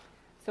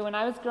So when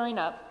I was growing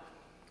up,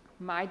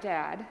 my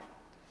dad,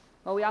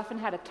 we often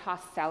had a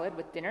tossed salad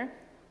with dinner,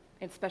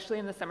 especially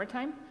in the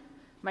summertime.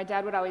 My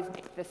dad would always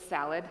make this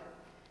salad.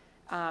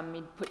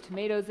 He'd put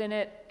tomatoes in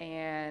it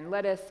and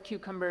lettuce,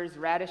 cucumbers,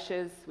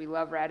 radishes. We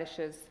love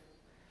radishes.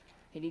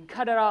 And he'd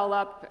cut it all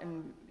up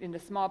into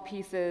small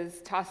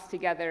pieces, tossed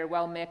together,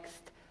 well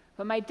mixed.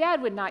 But my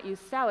dad would not use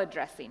salad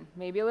dressing,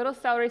 maybe a little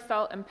celery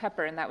salt and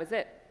pepper, and that was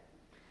it.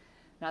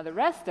 Now the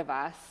rest of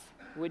us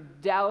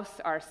would douse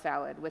our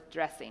salad with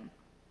dressing.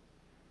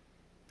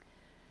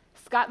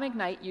 Scott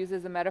McKnight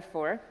uses a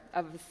metaphor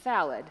of the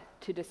salad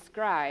to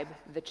describe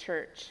the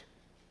church.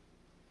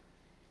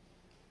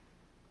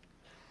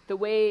 The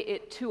way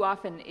it too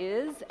often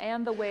is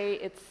and the way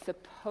it's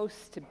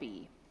supposed to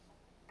be.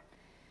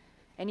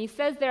 And he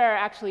says there are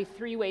actually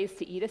 3 ways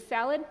to eat a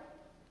salad.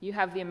 You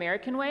have the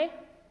American way,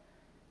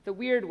 the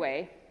weird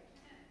way,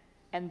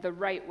 and the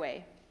right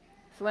way.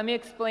 So let me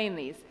explain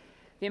these.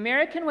 The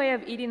American way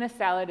of eating a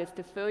salad is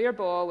to fill your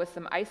bowl with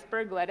some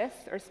iceberg lettuce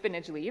or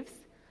spinach leaves,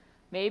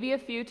 maybe a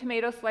few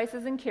tomato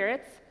slices and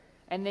carrots,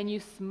 and then you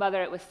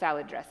smother it with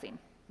salad dressing.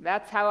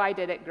 That's how I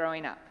did it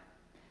growing up.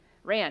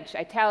 Ranch,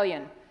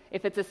 Italian.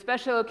 If it's a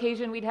special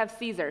occasion, we'd have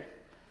Caesar.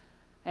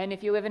 And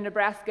if you live in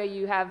Nebraska,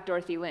 you have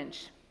Dorothy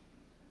Lynch.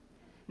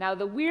 Now,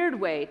 the weird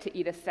way to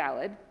eat a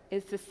salad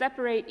is to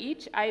separate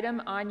each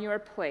item on your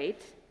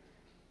plate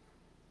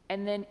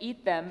and then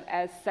eat them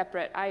as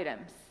separate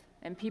items.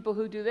 And people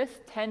who do this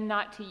tend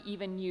not to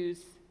even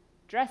use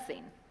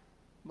dressing.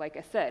 Like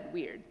I said,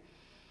 weird.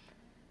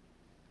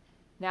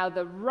 Now,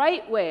 the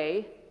right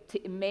way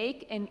to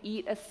make and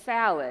eat a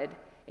salad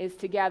is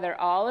to gather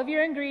all of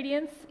your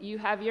ingredients. You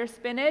have your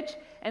spinach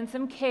and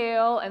some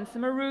kale and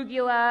some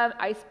arugula,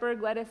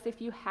 iceberg lettuce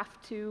if you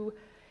have to.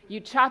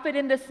 You chop it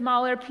into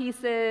smaller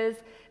pieces.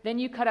 Then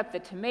you cut up the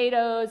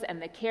tomatoes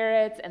and the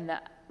carrots and the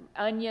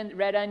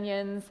red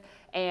onions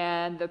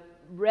and the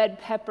red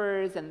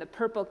peppers and the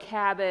purple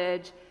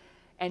cabbage.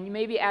 And you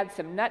maybe add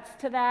some nuts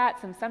to that,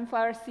 some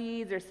sunflower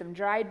seeds or some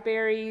dried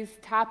berries.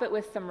 Top it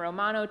with some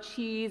Romano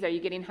cheese. Are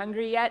you getting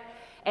hungry yet?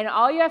 And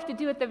all you have to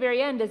do at the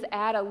very end is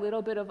add a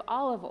little bit of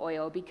olive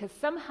oil, because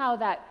somehow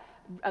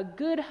a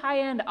good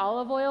high-end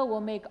olive oil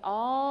will make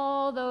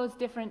all those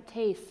different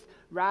tastes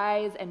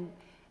rise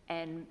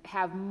and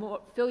have more,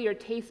 fill your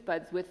taste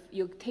buds with,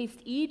 you'll taste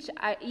each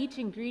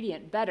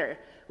ingredient better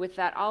with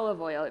that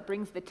olive oil. It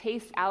brings the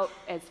taste out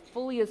as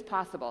fully as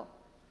possible.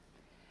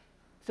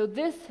 So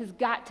this has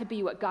got to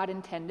be what God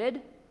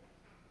intended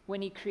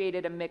when he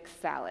created a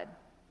mixed salad.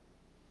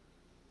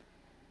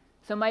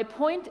 So my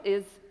point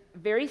is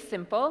very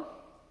simple,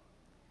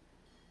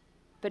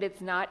 but it's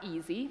not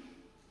easy.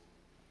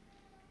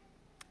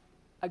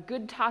 A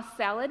good tossed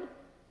salad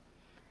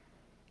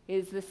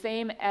is the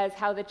same as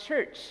how the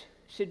church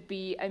should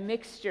be a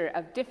mixture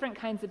of different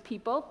kinds of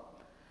people,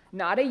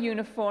 not a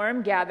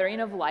uniform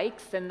gathering of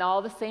likes and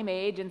all the same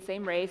age and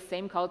same race,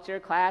 same culture,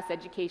 class,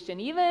 education,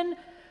 even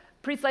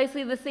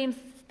precisely the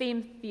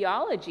same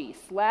theology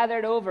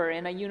slathered over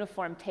in a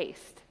uniform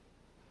taste.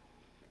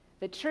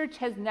 The church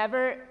has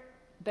never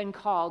been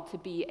called to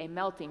be a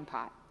melting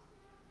pot.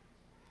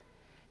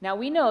 Now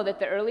we know that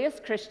the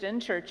earliest Christian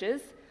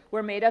churches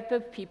were made up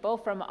of people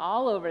from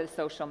all over the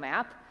social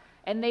map,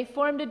 and they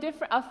formed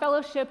a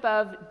fellowship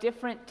of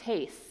different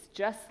tastes,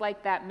 just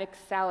like that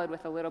mixed salad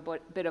with a little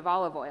bit of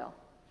olive oil,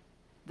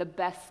 the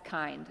best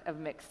kind of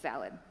mixed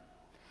salad.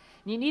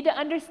 You need to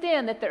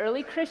understand that the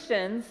early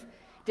Christians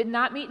did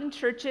not meet in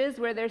churches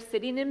where they're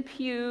sitting in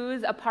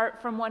pews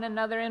apart from one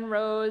another in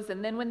rows,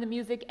 and then when the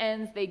music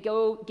ends, they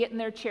go get in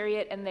their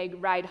chariot and they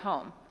ride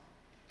home.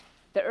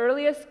 The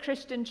earliest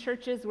Christian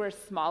churches were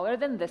smaller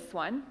than this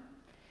one.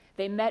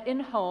 They met in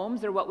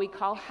homes, or what we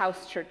call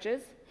house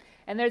churches.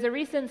 And there's a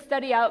recent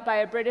study out by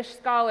a British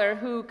scholar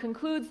who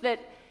concludes that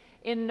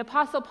in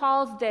Apostle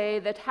Paul's day,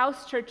 that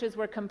house churches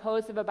were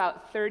composed of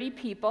about 30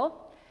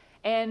 people.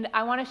 And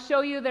I want to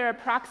show you their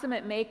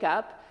approximate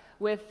makeup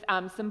with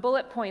some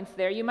bullet points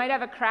there. You might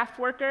have a craft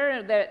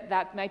worker,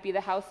 that might be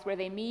the house where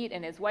they meet,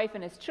 and his wife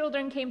and his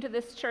children came to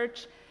this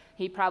church.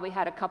 He probably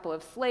had a couple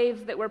of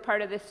slaves that were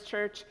part of this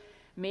church.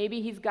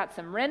 Maybe he's got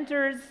some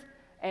renters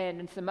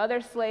and some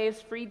other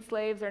slaves, freed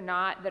slaves or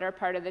not, that are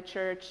part of the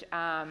church.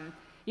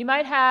 You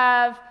might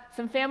have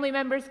some family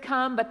members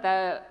come, but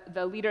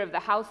the leader of the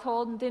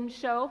household didn't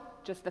show,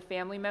 just the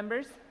family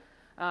members.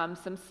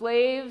 Some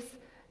slaves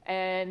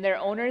and their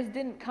owners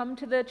didn't come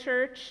to the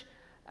church.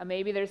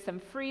 Maybe there's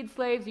some freed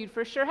slaves. You'd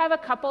for sure have a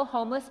couple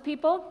homeless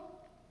people.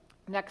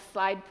 Next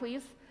slide,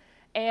 please.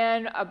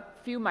 And a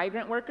few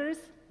migrant workers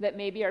that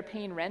maybe are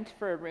paying rent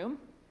for a room.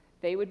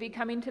 They would be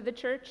coming to the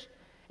church.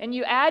 And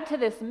you add to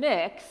this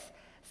mix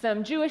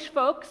some Jewish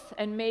folks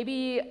and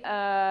maybe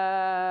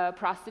a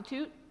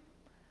prostitute.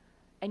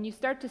 And you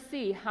start to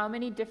see how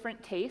many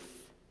different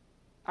tastes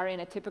are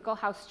in a typical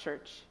house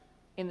church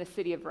in the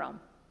city of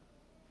Rome.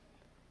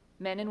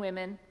 Men and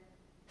women,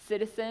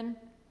 citizen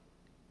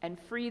and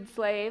freed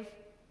slave,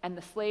 and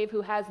the slave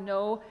who has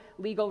no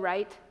legal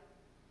right,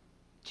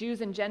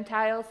 Jews and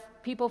Gentiles,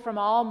 people from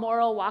all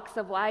moral walks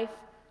of life,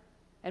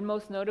 And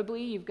most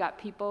notably, you've got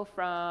people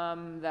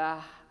from the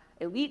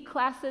elite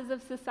classes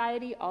of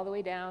society all the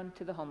way down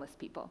to the homeless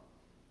people,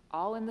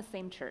 all in the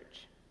same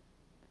church.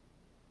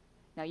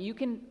 Now I'm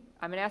going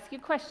to ask you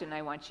a question.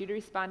 I want you to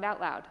respond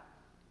out loud.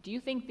 Do you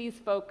think these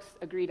folks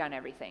agreed on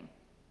everything?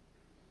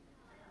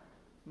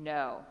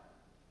 No.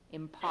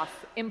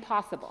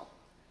 Impossible.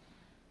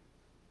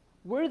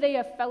 Were they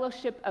a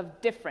fellowship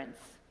of difference?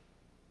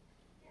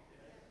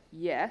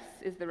 Yes,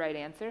 is the right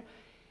answer.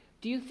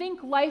 Do you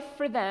think life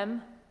for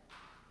them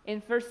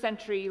in first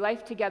century,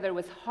 life together,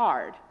 was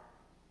hard?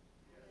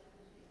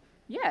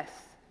 Yes.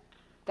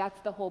 That's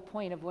the whole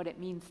point of what it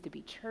means to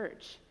be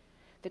church.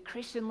 The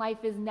Christian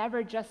life is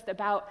never just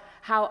about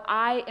how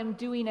I am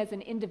doing as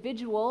an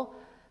individual,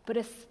 but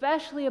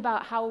especially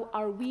about how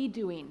are we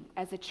doing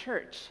as a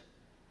church.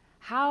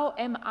 How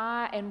am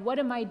I and what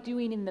am I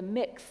doing in the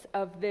mix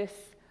of this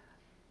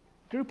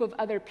group of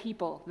other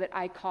people that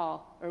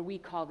we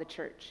call the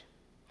church?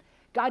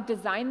 God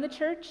designed the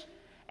church,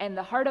 and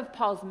the heart of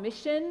Paul's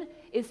mission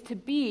is to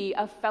be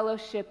a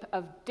fellowship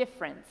of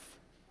difference.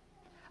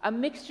 A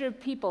mixture of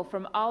people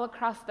from all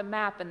across the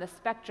map and the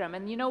spectrum.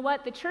 And you know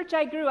what? The church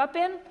I grew up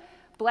in,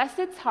 bless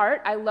its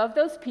heart, I love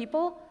those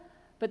people,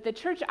 but the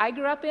church I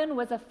grew up in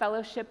was a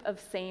fellowship of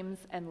sames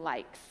and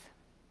likes.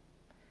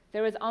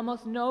 There was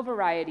almost no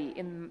variety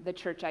in the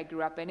church I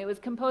grew up in. It was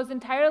composed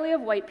entirely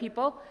of white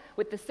people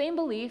with the same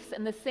beliefs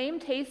and the same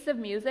tastes of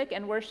music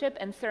and worship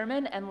and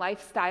sermon and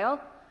lifestyle.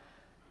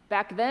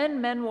 Back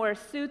then, men wore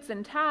suits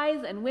and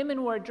ties, and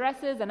women wore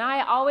dresses, and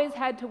I always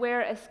had to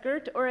wear a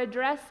skirt or a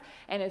dress,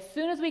 and as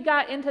soon as we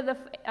got into the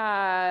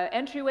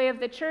entryway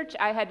of the church,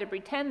 I had to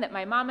pretend that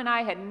my mom and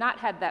I had not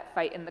had that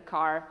fight in the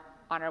car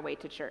on our way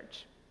to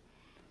church.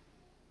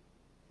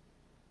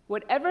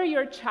 Whatever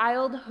your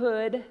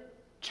childhood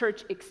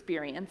church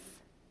experience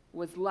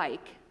was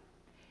like,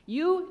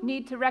 you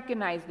need to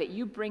recognize that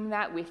you bring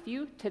that with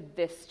you to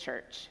this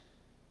church.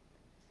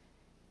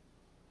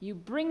 You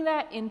bring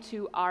that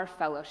into our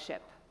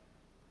fellowship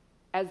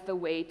as the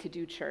way to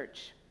do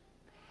church.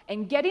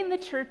 And getting the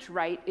church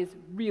right is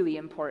really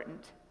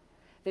important.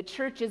 The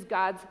church is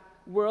God's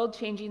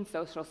world-changing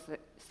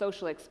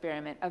social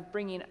experiment of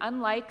bringing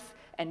unlikes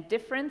and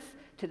difference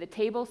to the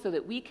table so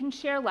that we can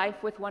share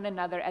life with one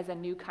another as a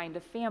new kind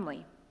of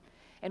family.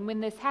 And when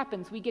this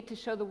happens, we get to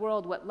show the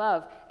world what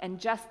love and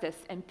justice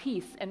and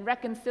peace and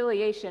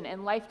reconciliation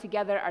and life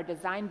together are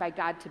designed by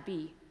God to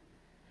be.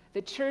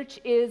 The church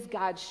is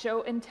God's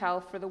show and tell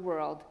for the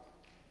world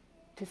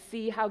to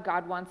see how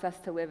God wants us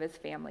to live as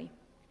family.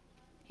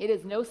 It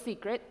is no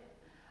secret.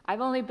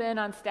 I've only been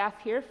on staff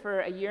here for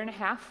a year and a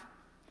half,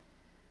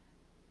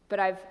 but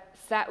I've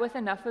sat with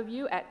enough of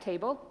you at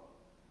table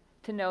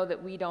to know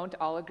that we don't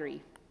all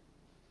agree.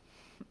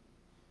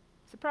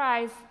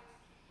 Surprise!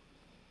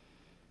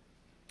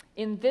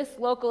 In this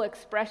local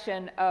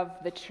expression of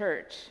the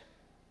church,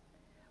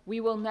 we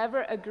will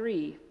never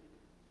agree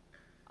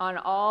on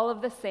all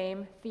of the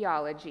same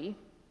theology,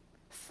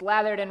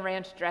 slathered in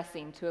ranch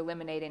dressing to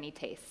eliminate any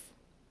tastes.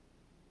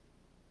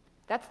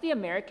 That's the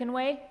American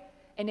way,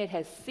 and it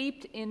has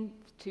seeped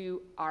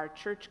into our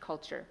church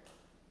culture.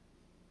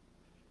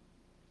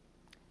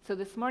 So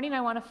this morning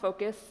I want to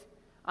focus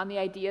on the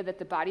idea that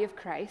the body of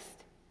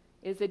Christ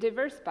is a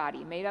diverse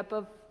body made up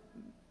of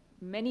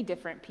many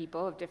different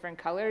people of different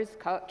colors,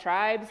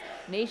 tribes,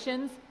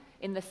 nations.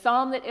 In the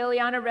psalm that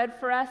Ileana read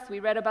for us, we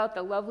read about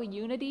the lovely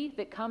unity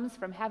that comes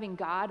from having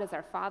God as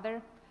our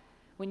Father.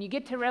 When you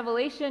get to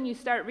Revelation, you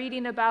start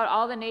reading about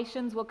all the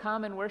nations will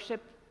come and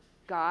worship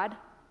God.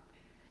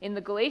 In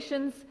the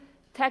Galatians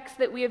text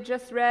that we have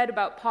just read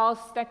about Paul's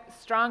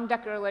strong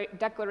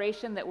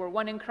declaration that we're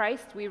one in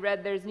Christ, we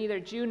read there's neither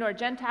Jew nor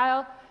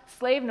Gentile,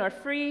 slave nor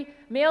free,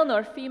 male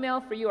nor female,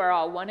 for you are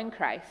all one in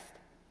Christ.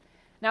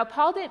 Now,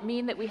 Paul didn't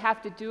mean that we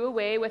have to do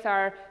away with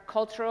our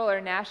cultural or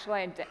national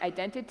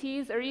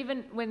identities, or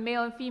even when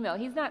male and female.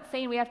 He's not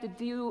saying we have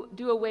to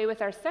do away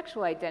with our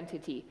sexual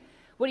identity.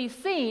 What he's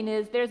saying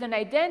is there's an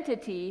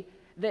identity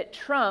that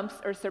trumps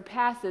or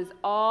surpasses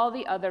all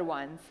the other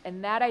ones,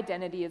 and that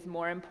identity is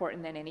more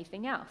important than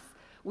anything else.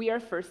 We are,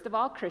 first of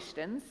all,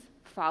 Christians,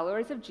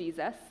 followers of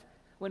Jesus,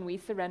 when we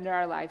surrender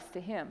our lives to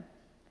him.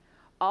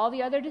 All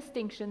the other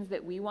distinctions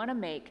that we want to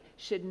make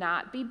should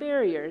not be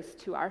barriers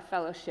to our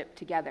fellowship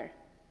together.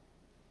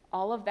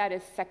 All of that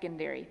is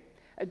secondary.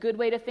 A good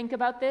way to think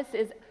about this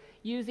is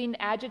using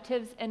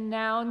adjectives and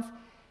nouns.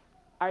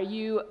 Are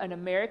you an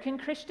American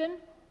Christian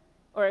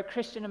or a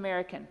Christian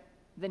American?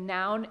 The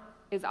noun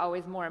is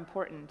always more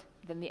important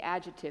than the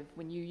adjective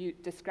when you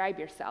describe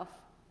yourself.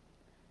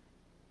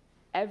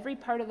 Every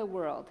part of the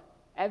world,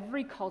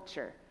 every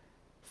culture,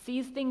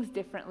 sees things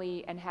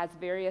differently and has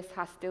various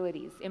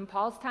hostilities. In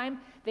Paul's time,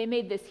 they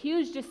made this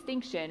huge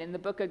distinction in the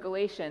book of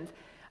Galatians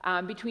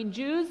between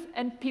Jews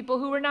and people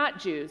who were not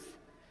Jews.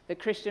 The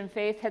Christian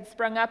faith had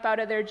sprung up out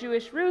of their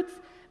Jewish roots.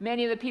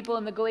 Many of the people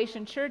in the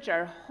Galatian church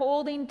are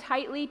holding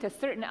tightly to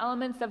certain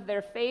elements of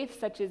their faith,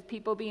 such as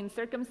people being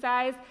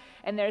circumcised,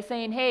 and they're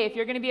saying, hey, if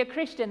you're going to be a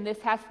Christian, this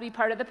has to be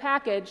part of the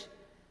package.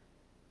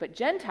 But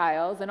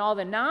Gentiles and all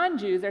the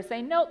non-Jews are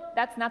saying, nope,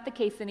 that's not the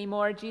case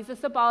anymore.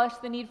 Jesus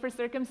abolished the need for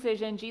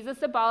circumcision.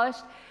 Jesus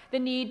abolished the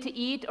need to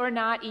eat or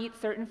not eat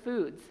certain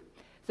foods.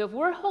 So if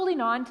we're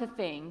holding on to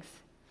things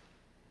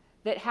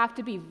that have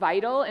to be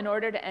vital in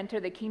order to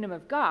enter the kingdom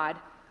of God,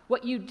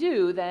 what you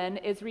do then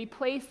is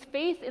replace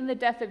faith in the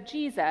death of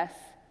Jesus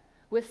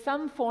with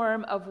some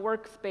form of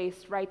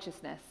works-based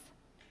righteousness.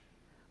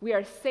 We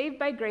are saved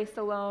by grace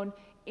alone,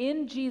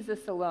 in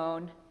Jesus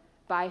alone,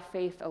 by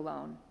faith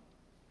alone.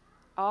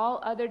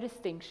 All other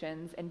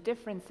distinctions and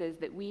differences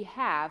that we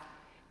have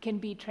can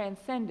be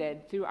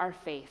transcended through our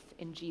faith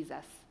in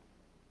Jesus.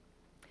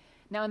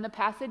 Now, in the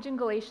passage in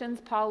Galatians,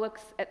 Paul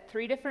looks at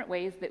 3 different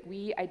ways that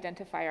we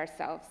identify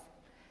ourselves.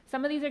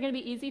 Some of these are going to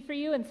be easy for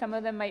you, and some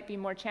of them might be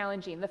more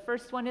challenging. The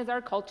first one is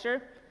our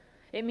culture.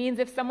 It means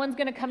if someone's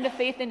going to come to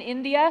faith in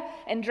India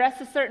and dress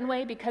a certain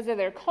way because of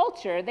their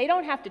culture, they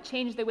don't have to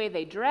change the way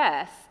they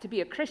dress to be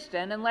a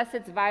Christian unless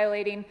it's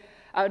violating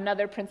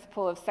another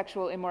principle of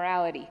sexual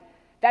immorality.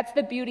 That's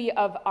the beauty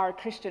of our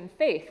Christian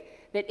faith,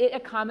 that it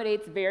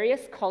accommodates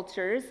various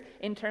cultures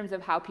in terms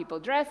of how people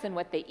dress and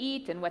what they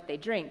eat and what they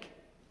drink.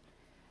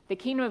 The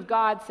kingdom of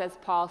God, says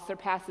Paul,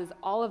 surpasses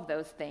all of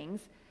those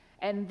things,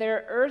 and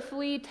their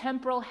earthly,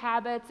 temporal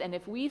habits, and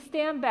if we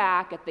stand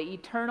back at the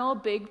eternal,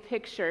 big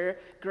picture,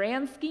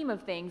 grand scheme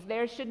of things,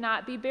 there should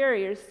not be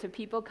barriers to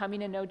people coming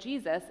to know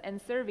Jesus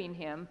and serving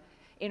him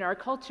in our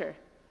culture.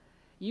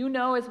 You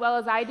know as well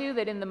as I do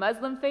that in the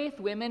Muslim faith,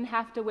 women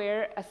have to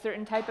wear a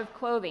certain type of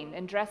clothing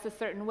and dress a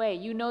certain way.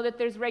 You know that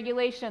there's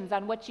regulations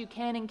on what you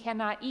can and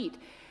cannot eat.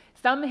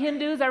 Some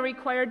Hindus are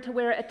required to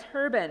wear a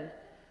turban.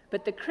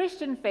 But the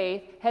Christian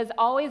faith has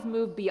always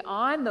moved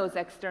beyond those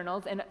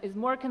externals and is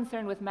more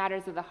concerned with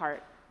matters of the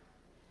heart.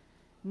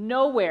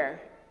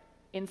 Nowhere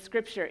in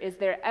Scripture is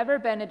there ever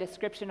been a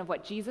description of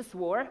what Jesus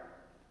wore,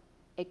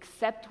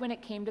 except when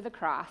it came to the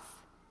cross,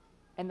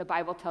 and the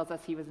Bible tells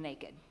us he was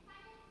naked.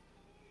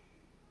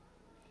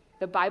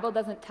 The Bible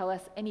doesn't tell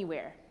us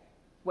anywhere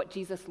what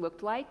Jesus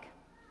looked like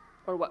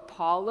or what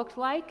Paul looked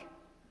like.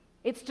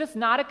 It's just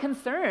not a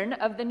concern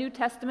of the New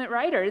Testament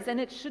writers, and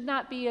it should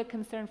not be a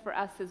concern for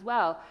us as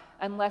well,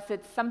 unless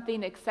it's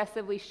something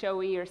excessively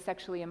showy or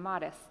sexually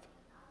immodest.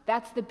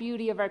 That's the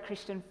beauty of our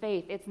Christian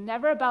faith. It's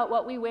never about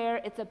what we wear,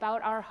 it's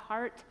about our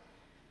heart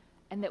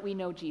and that we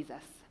know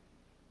Jesus.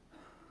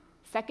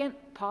 Second,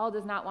 Paul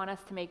does not want us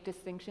to make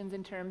distinctions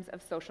in terms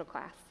of social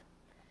class.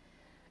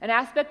 An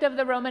aspect of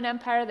the Roman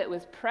Empire that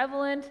was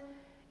prevalent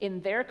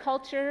in their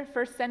culture,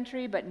 first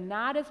century, but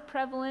not as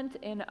prevalent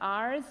in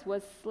ours,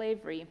 was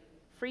slavery.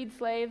 Freed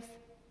slaves,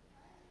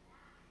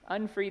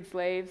 unfreed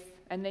slaves,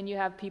 and then you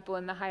have people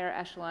in the higher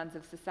echelons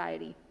of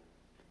society.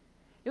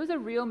 It was a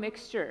real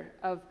mixture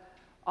of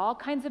all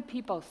kinds of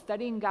people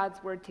studying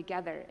God's word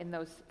together in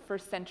those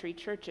first century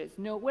churches.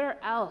 Nowhere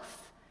else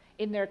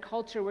in their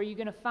culture were you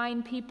going to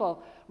find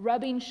people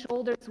rubbing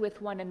shoulders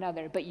with one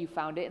another, but you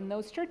found it in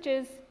those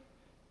churches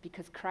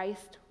because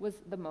Christ was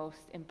the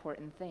most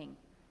important thing.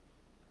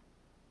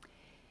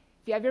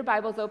 If you have your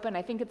Bibles open,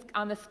 I think it's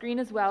on the screen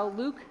as well,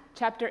 Luke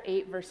chapter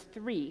 8, verse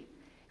 3.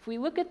 If we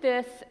look at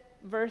this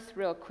verse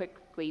real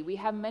quickly, we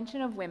have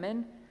mention of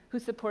women who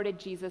supported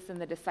Jesus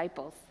and the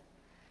disciples.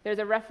 There's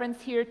a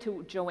reference here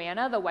to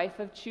Joanna, the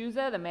wife of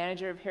Chuza, the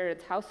manager of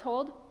Herod's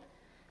household.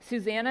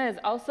 Susanna is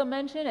also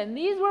mentioned, and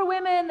these were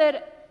women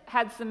that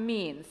had some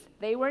means.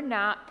 They were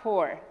not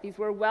poor. These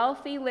were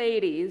wealthy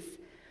ladies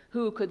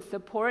who could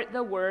support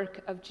the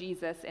work of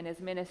Jesus and his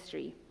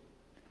ministry.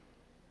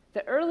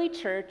 The early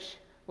church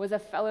was a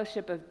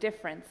fellowship of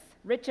difference,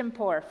 rich and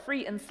poor,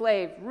 free and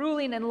slave,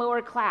 ruling and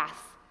lower class.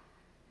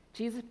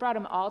 Jesus brought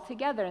them all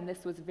together, and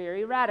this was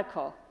very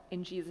radical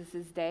in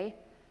Jesus' day.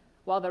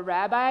 While the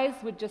rabbis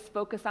would just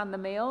focus on the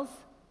males,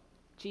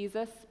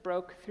 Jesus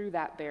broke through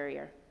that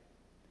barrier.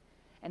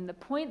 And the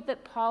point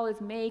that Paul is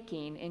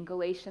making in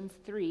Galatians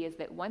 3 is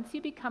that once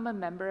you become a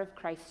member of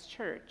Christ's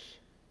church,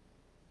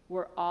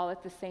 we're all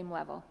at the same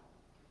level.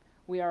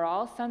 We are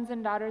all sons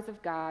and daughters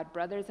of God,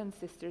 brothers and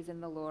sisters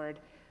in the Lord.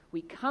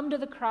 We come to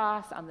the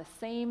cross on the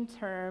same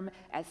term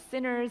as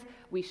sinners.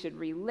 We should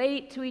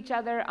relate to each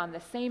other on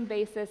the same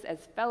basis as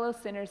fellow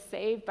sinners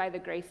saved by the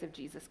grace of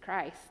Jesus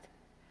Christ.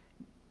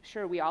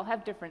 Sure, we all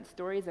have different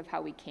stories of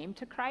how we came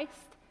to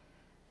Christ,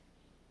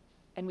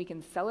 and we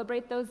can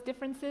celebrate those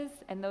differences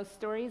and those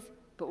stories,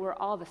 but we're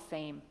all the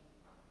same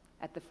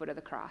at the foot of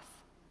the cross.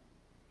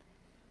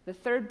 The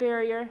third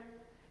barrier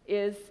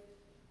is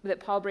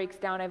that Paul breaks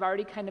down, I've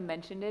already kind of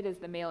mentioned it, is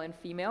the male and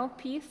female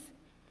piece.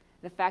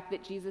 The fact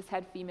that Jesus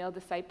had female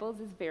disciples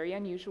is very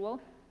unusual.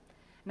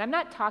 And I'm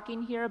not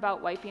talking here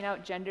about wiping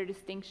out gender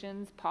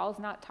distinctions. Paul's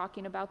not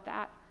talking about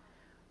that.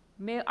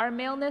 Our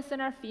maleness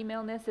and our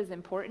femaleness is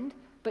important,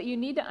 but you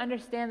need to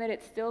understand that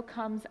it still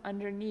comes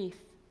underneath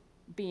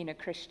being a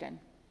Christian.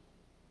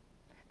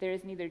 There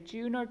is neither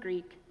Jew nor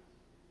Greek,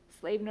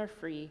 slave nor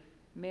free,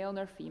 male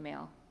nor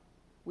female.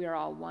 We are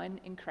all one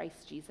in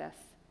Christ Jesus.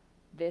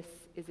 This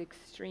is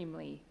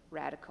extremely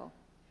radical.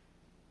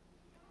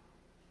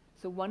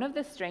 So one of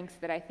the strengths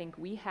that I think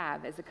we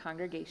have as a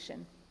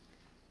congregation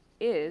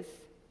is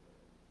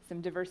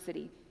some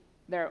diversity.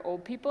 There are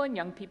old people and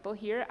young people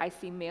here. I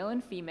see male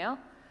and female.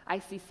 I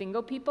see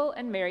single people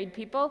and married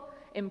people,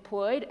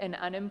 employed and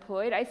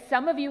unemployed.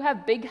 Some of you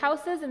have big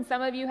houses and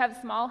some of you have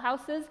small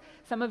houses.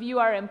 Some of you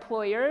are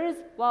employers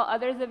while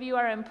others of you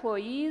are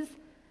employees.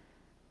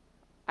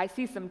 I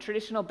see some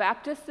traditional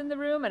Baptists in the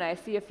room and I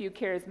see a few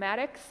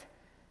charismatics.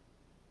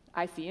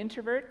 I see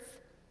introverts.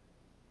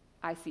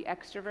 I see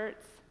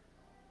extroverts.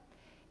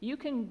 You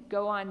can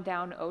go on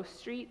down O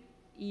Street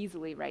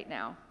easily right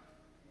now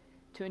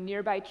to a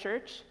nearby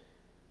church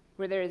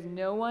where there is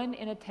no one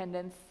in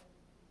attendance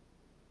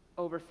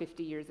over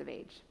 50 years of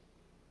age.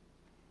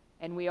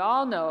 And we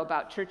all know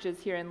about churches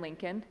here in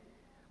Lincoln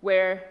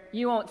where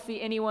you won't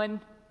see anyone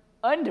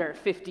under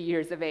 50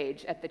 years of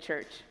age at the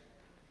church.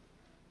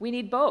 We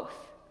need both.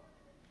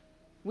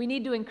 We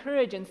need to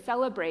encourage and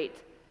celebrate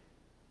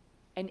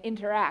and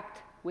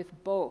interact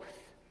with both.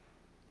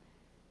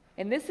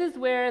 And this is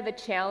where the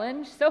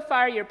challenge, so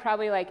far you're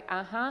probably like,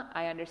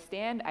 I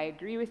understand, I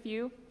agree with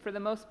you for the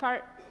most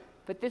part,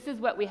 but this is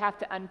what we have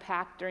to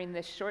unpack during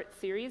this short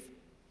series.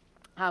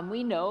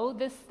 We know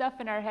this stuff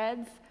in our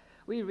heads,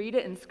 we read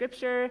it in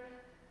Scripture,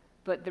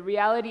 but the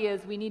reality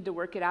is we need to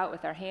work it out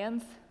with our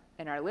hands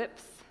and our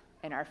lips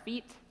and our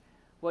feet.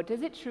 What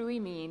does it truly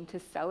mean to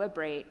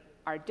celebrate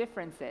our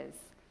differences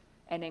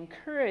and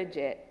encourage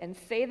it and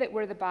say that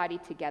we're the body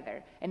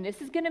together? And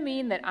this is going to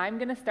mean that I'm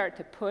going to start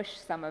to push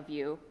some of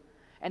you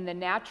and the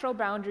natural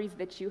boundaries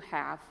that you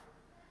have,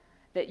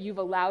 that you've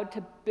allowed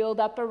to build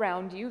up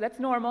around you. That's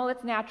normal,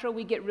 it's natural.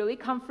 We get really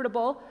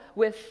comfortable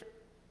with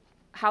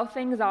how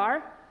things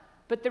are.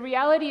 But the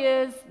reality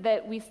is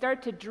that we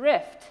start to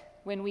drift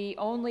when we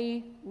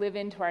only live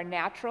into our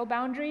natural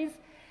boundaries.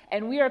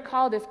 And we are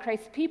called as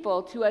Christ's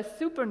people to a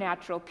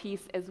supernatural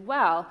peace as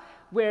well,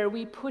 where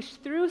we push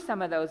through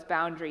some of those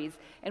boundaries.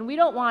 And we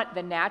don't want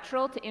the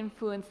natural to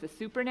influence the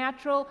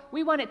supernatural.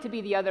 We want it to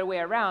be the other way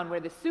around, where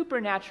the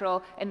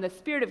supernatural and the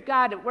Spirit of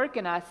God at work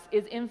in us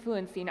is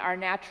influencing our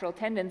natural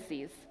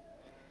tendencies.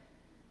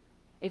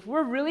 If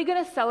we're really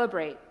going to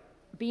celebrate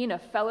being a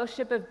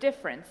fellowship of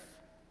difference,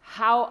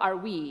 how are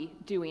we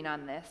doing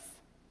on this?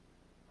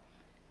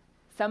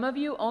 Some of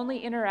you only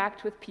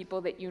interact with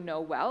people that you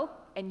know well,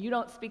 and you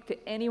don't speak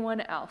to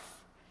anyone else.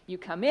 You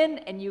come in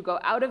and you go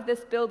out of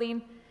this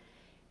building,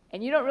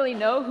 and you don't really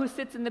know who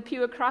sits in the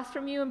pew across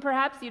from you, and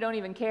perhaps you don't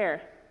even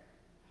care.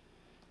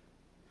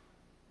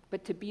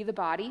 But to be the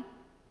body,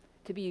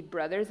 to be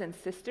brothers and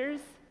sisters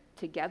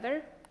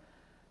together,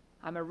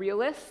 I'm a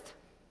realist.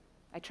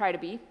 I try to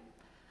be.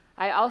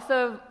 I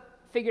also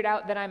figured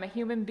out that I'm a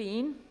human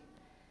being,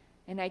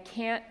 and I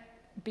can't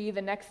be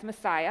the next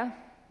Messiah.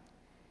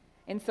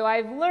 And so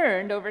I've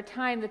learned over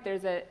time that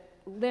there's a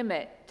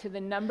limit to the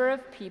number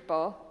of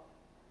people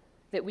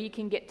that we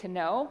can get to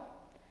know,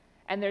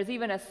 and there's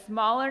even a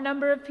smaller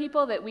number of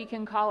people that we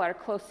can call our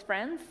close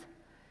friends.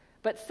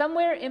 But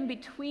somewhere in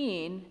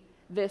between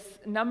this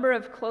number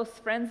of close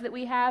friends that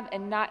we have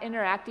and not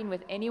interacting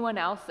with anyone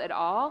else at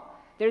all,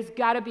 there's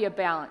got to be a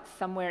balance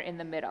somewhere in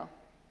the middle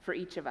for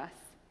each of us.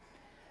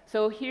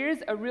 So here's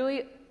a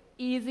really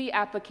easy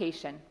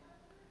application.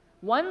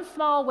 One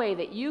small way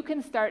that you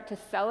can start to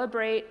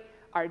celebrate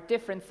our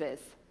differences.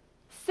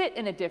 Sit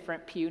in a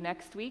different pew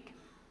next week.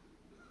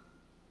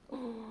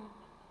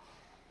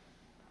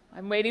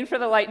 I'm waiting for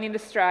the lightning to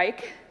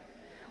strike.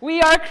 We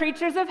are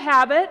creatures of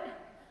habit.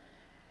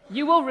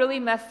 You will really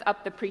mess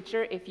up the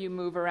preacher if you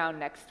move around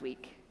next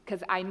week,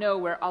 because I know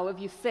where all of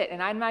you sit,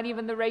 and I'm not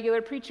even the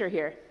regular preacher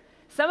here.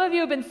 Some of you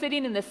have been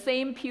sitting in the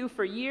same pew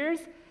for years.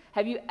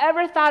 Have you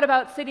ever thought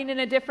about sitting in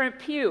a different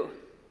pew?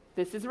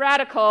 This is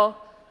radical.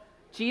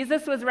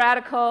 Jesus was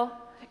radical.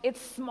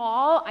 It's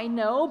small, I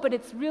know, but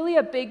it's really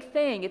a big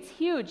thing. It's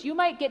huge. You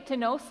might get to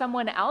know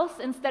someone else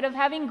instead of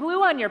having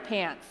glue on your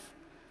pants.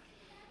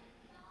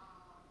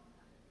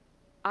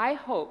 I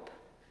hope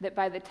that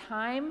by the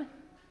time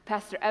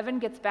Pastor Evan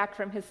gets back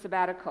from his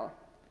sabbatical,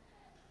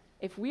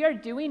 if we are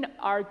doing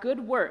our good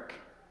work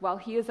while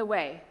he is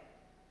away,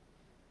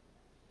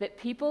 that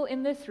people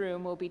in this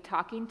room will be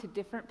talking to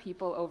different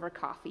people over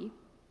coffee.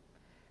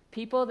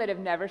 People that have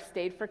never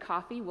stayed for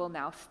coffee will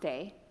now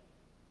stay.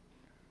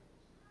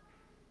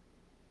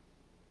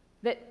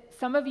 That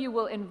some of you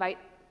will invite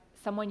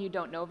someone you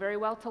don't know very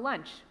well to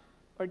lunch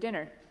or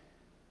dinner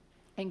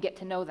and get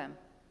to know them.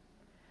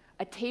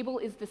 A table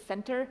is the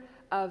center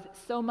of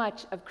so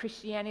much of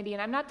Christianity,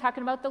 and I'm not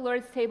talking about the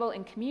Lord's table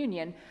and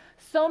communion.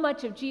 So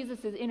much of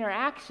Jesus'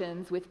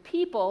 interactions with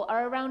people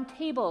are around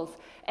tables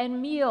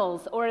and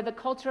meals, or the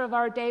culture of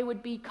our day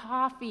would be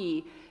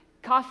coffee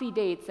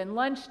dates and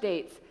lunch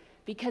dates,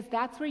 because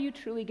that's where you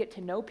truly get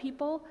to know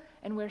people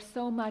and where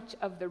so much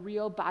of the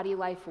real body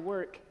life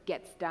work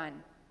gets done.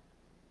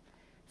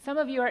 Some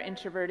of you are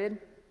introverted,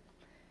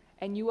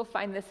 and you will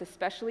find this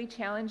especially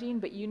challenging,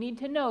 but you need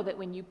to know that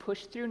when you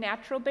push through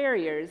natural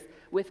barriers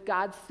with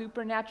God's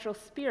supernatural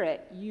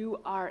spirit, you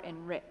are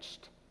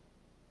enriched.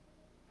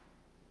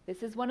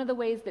 This is one of the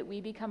ways that we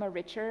become a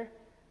richer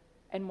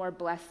and more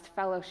blessed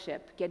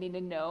fellowship, getting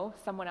to know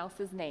someone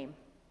else's name.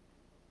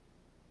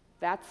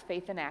 That's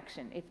faith in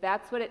action. If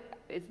that's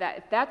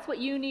what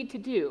you need to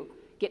do,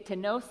 get to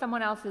know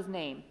someone else's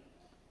name.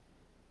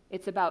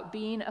 It's about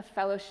being a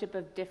fellowship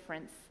of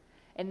difference.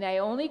 And the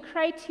only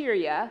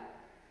criteria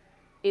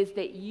is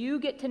that you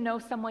get to know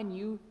someone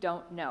you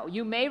don't know.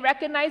 You may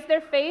recognize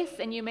their face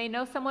and you may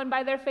know someone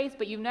by their face,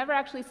 but you've never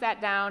actually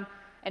sat down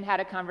and had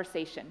a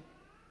conversation.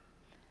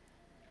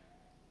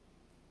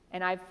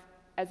 And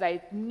as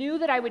I knew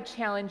that I would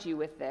challenge you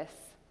with this,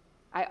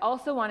 I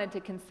also wanted to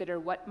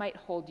consider what might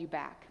hold you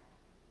back.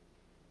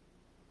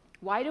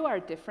 Why do our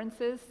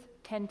differences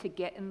tend to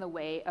get in the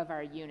way of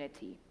our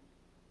unity?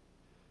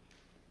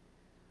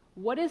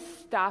 What is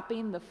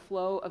stopping the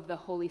flow of the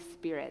Holy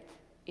Spirit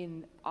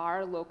in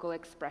our local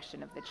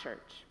expression of the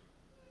church?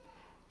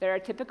 There are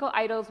typical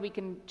idols. We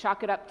can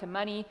chalk it up to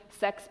money,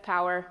 sex,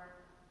 power.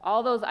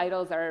 All those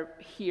idols are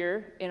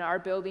here in our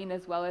building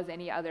as well as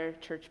any other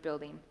church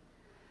building.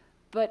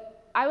 But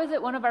I was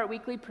at one of our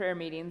weekly prayer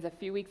meetings a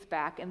few weeks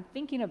back and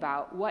thinking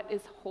about what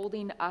is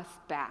holding us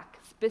back,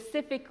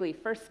 specifically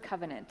First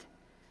Covenant.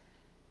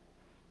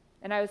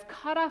 And I was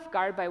caught off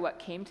guard by what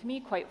came to me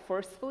quite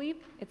forcefully.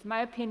 It's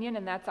my opinion,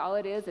 and that's all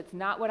it is. It's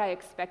not what I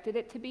expected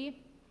it to be.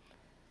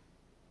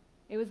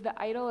 It was the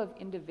idol of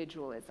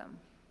individualism.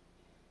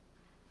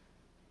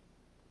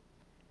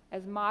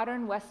 As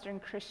modern Western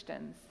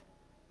Christians,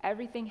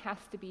 everything has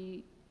to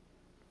be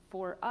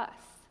for us.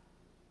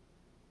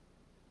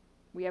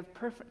 We have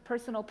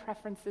personal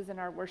preferences in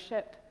our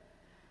worship,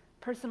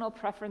 personal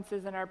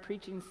preferences in our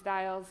preaching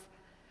styles.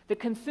 The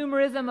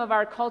consumerism of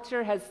our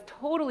culture has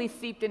totally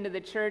seeped into the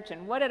church,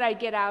 and what did I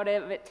get out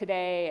of it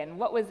today, and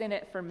what was in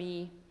it for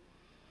me?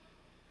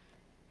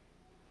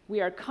 We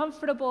are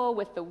comfortable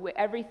with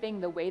everything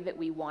the way that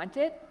we want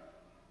it,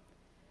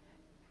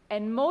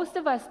 and most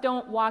of us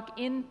don't walk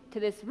into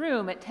this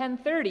room at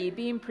 10:30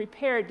 being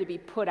prepared to be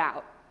put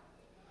out.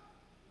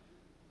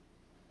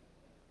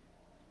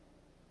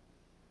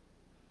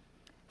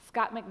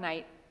 Scott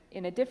McKnight,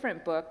 in a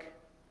different book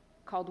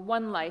called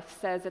One Life,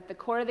 says at the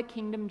core of the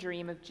kingdom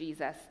dream of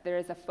Jesus, there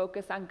is a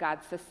focus on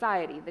God's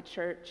society, the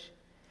church.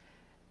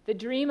 The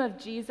dream of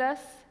Jesus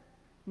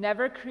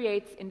never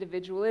creates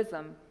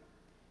individualism.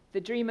 The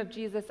dream of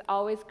Jesus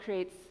always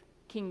creates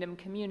kingdom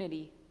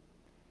community.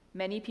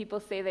 Many people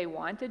say they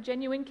want a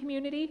genuine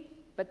community,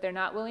 but they're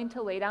not willing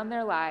to lay down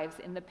their lives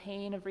in the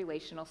pain of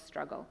relational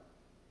struggle.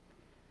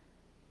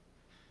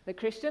 The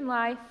Christian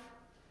life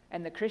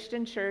and the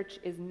Christian church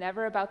is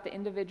never about the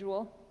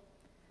individual.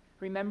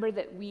 Remember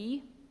that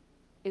we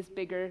is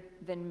bigger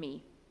than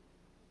me.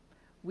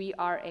 We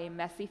are a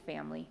messy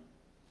family.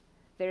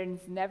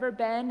 There's never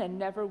been and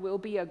never will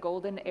be a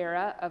golden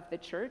era of the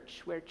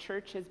church where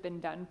church has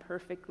been done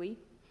perfectly.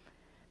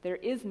 There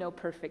is no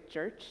perfect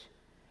church.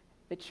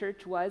 The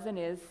church was and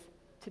is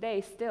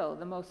today still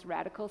the most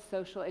radical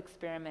social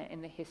experiment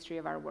in the history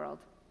of our world.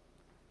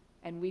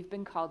 And we've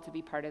been called to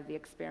be part of the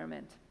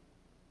experiment.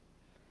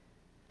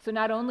 So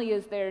not only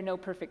is there no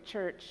perfect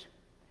church,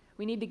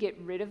 we need to get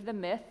rid of the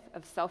myth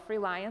of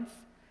self-reliance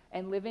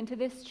and live into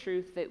this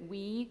truth that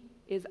we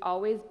is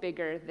always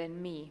bigger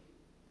than me.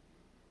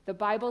 The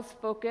Bible's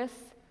focus,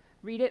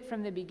 read it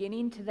from the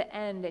beginning to the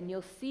end, and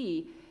you'll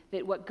see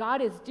that what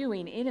God is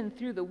doing in and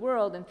through the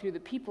world and through the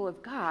people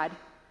of God,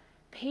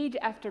 page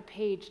after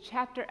page,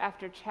 chapter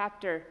after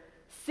chapter,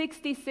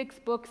 66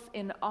 books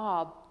in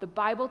all, the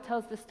Bible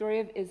tells the story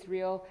of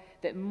Israel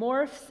that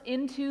morphs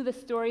into the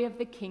story of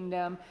the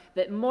kingdom,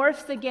 that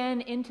morphs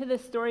again into the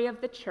story of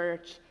the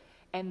church,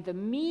 and the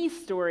me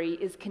story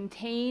is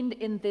contained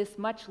in this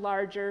much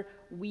larger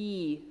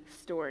we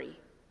story.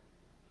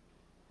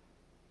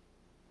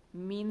 It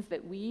means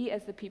that we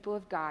as the people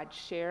of God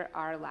share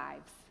our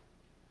lives.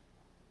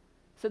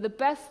 So the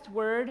best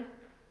word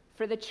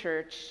for the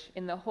church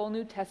in the whole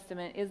New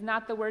Testament is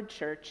not the word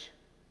church.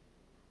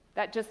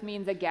 That just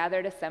means a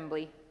gathered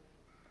assembly.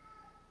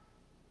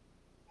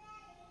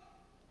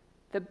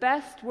 The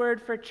best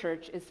word for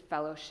church is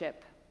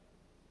fellowship,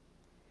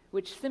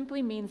 which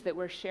simply means that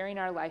we're sharing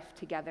our life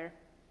together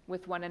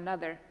with one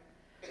another.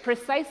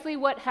 Precisely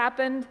what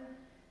happened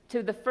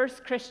to the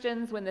first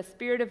Christians when the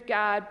Spirit of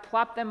God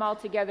plopped them all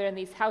together in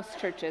these house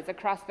churches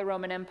across the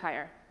Roman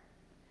Empire.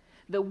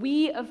 The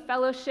we of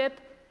fellowship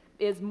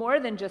is more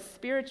than just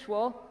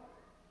spiritual.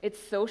 It's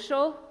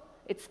social,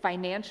 it's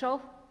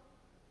financial.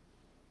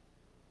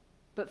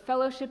 But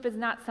fellowship is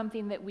not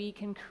something that we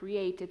can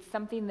create. It's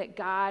something that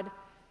God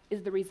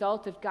is the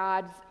result of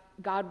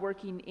God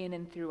working in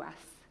and through us.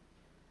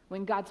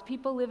 When God's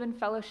people live in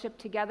fellowship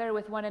together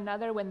with one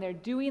another, when they're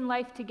doing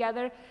life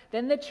together,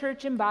 then the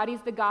church embodies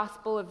the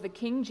gospel of the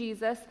King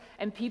Jesus,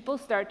 and people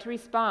start to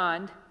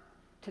respond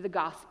to the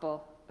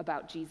gospel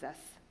about Jesus.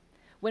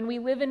 When we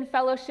live in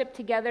fellowship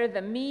together,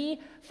 the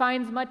me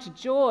finds much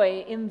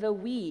joy in the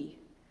we.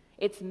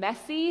 It's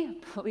messy,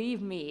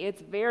 believe me,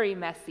 it's very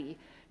messy.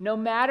 No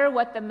matter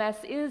what the mess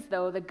is,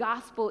 though, the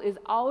gospel is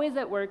always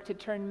at work to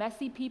turn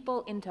messy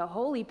people into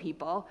holy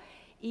people,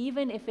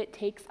 even if it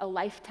takes a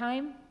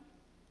lifetime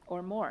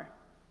or more.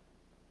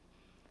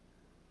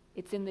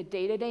 It's in the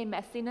day-to-day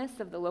messiness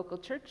of the local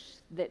church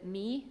that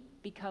me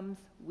becomes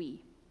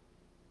we,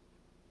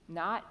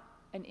 not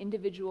an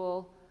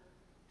individual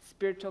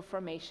spiritual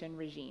formation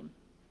regime.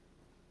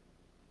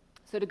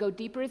 So to go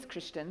deeper as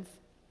Christians,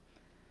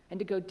 and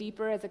to go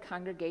deeper as a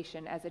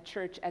congregation, as a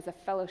church, as a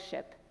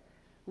fellowship,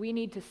 we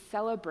need to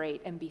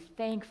celebrate and be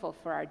thankful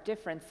for our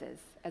differences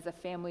as a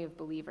family of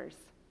believers.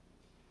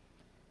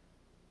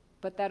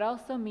 But that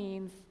also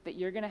means that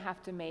you're going to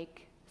have to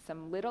make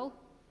some little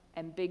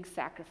and big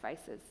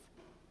sacrifices,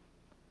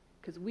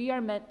 because we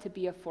are meant to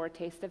be a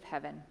foretaste of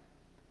heaven.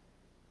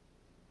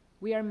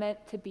 We are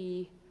meant to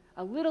be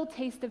a little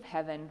taste of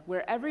heaven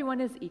where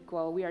everyone is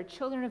equal. We are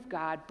children of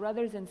God,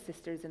 brothers and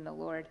sisters in the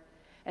Lord.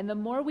 And the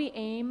more we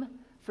aim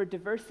for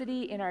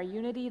diversity in our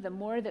unity, the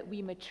more that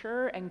we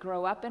mature and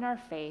grow up in our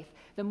faith,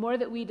 the more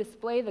that we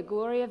display the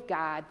glory of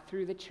God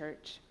through the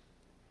church.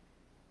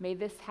 May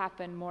this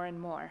happen more and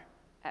more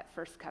at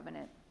First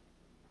Covenant.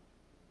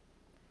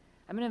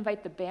 I'm going to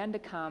invite the band to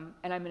come,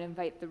 and I'm going to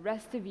invite the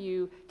rest of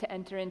you to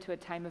enter into a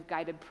time of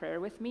guided prayer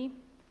with me,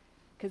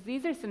 because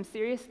these are some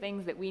serious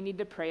things that we need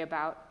to pray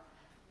about,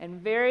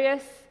 and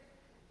various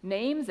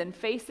names and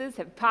faces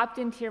have popped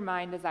into your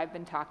mind as I've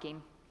been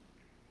talking.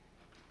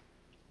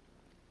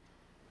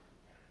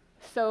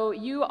 So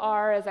you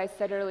are, as I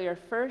said earlier,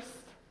 first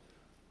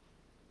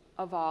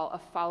of all, a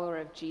follower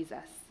of Jesus.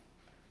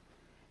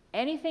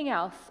 Anything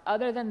else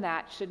other than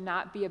that should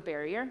not be a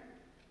barrier.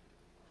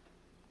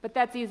 But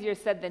that's easier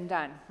said than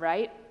done,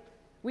 right?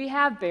 We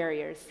have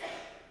barriers.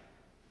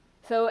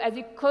 So as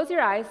you close your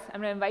eyes,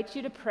 I'm going to invite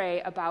you to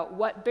pray about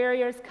what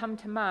barriers come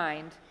to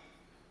mind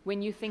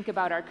when you think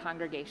about our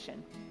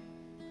congregation.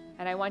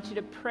 And I want you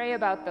to pray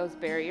about those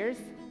barriers.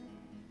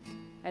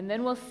 And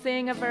then we'll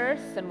sing a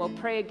verse, and we'll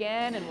pray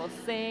again, and we'll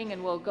sing,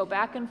 and we'll go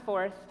back and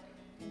forth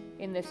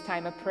in this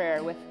time of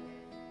prayer with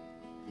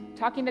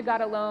talking to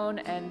God alone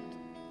and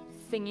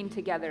singing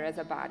together as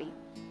a body.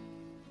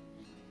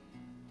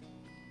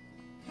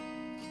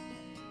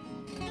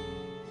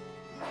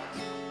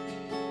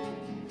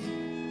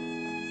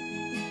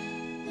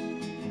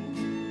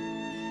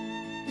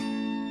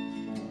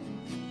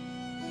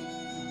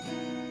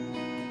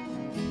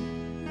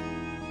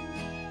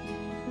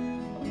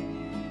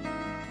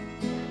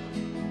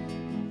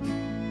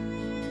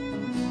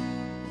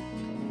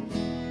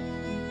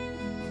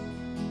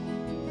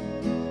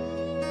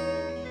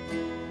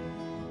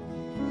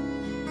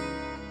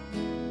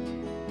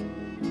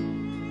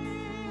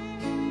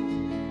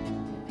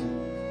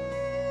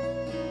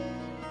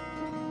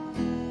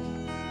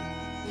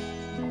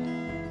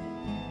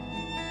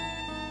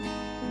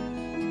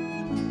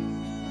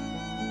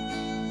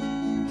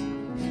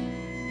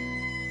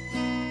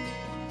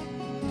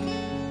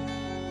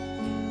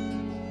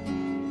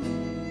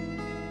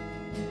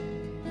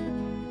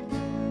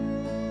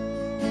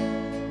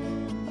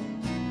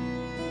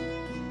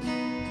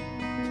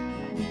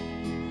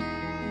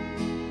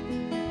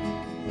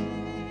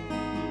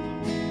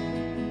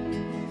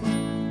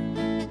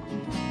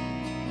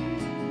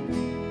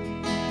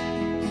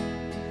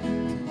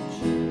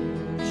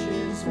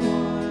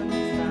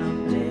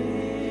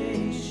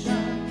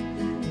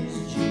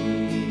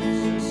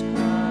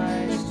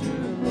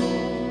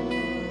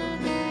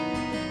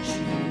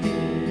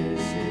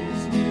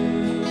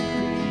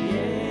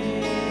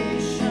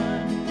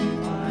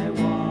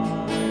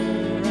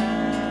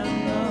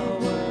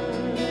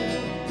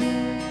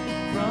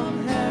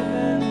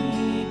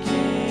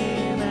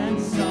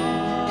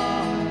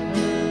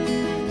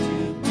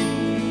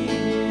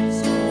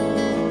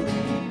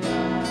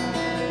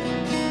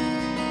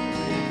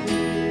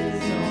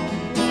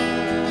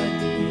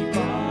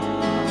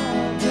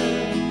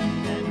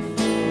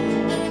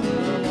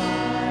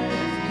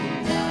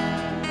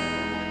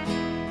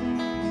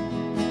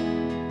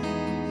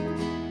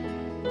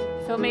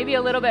 So maybe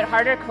a little bit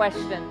harder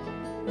question.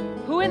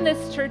 Who in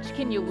this church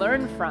can you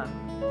learn from?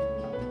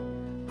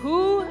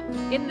 Who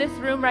in this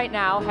room right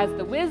now has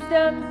the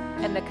wisdom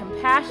and the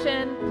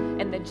compassion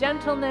and the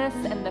gentleness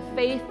and the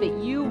faith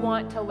that you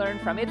want to learn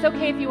from? It's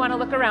okay if you want to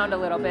look around a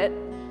little bit.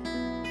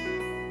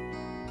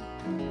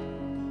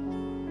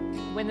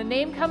 When the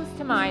name comes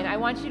to mind, I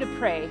want you to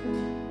pray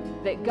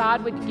that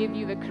God would give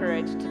you the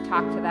courage to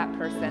talk to that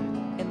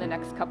person in the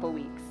next couple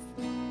weeks.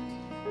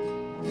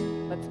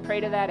 Let's pray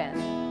to that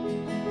end.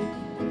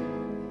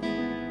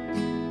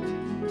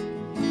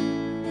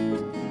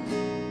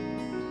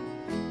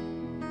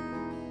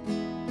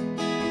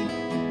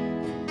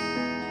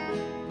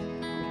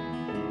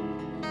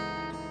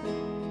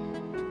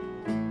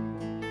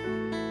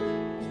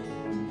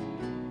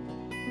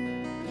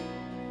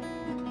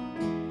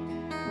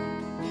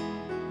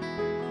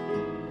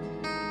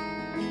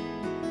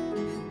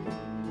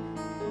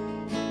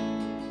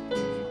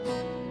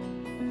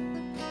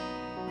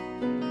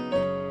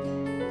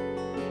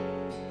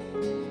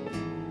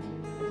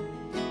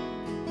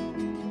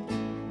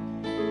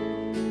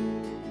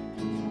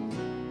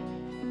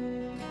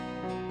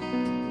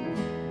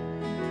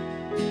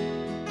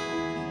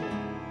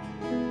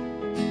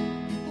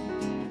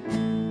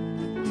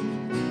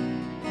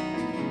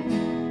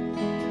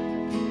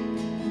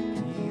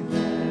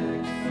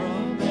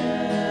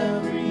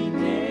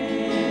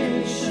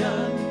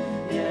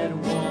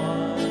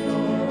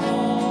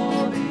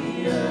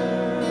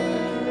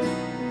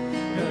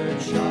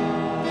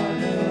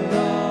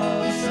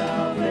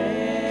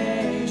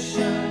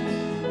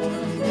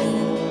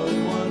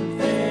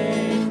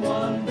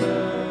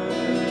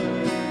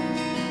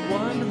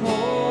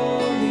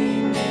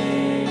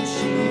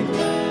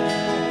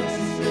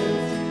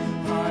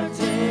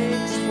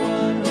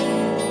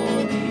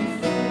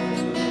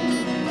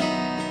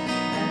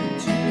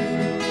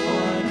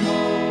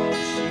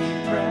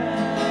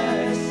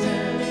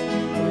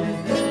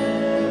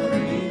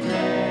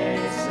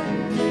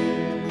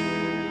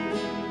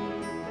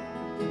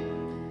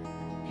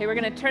 we're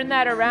going to turn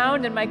that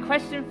around, and my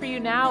question for you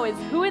now is,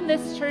 who in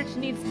this church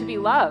needs to be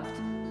loved?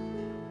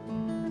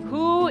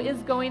 Who is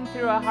going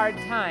through a hard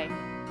time?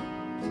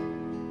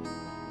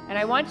 And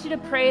I want you to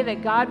pray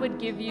that God would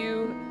give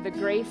you the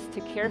grace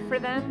to care for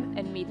them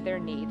and meet their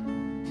need.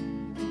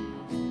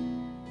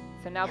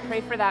 So now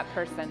pray for that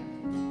person.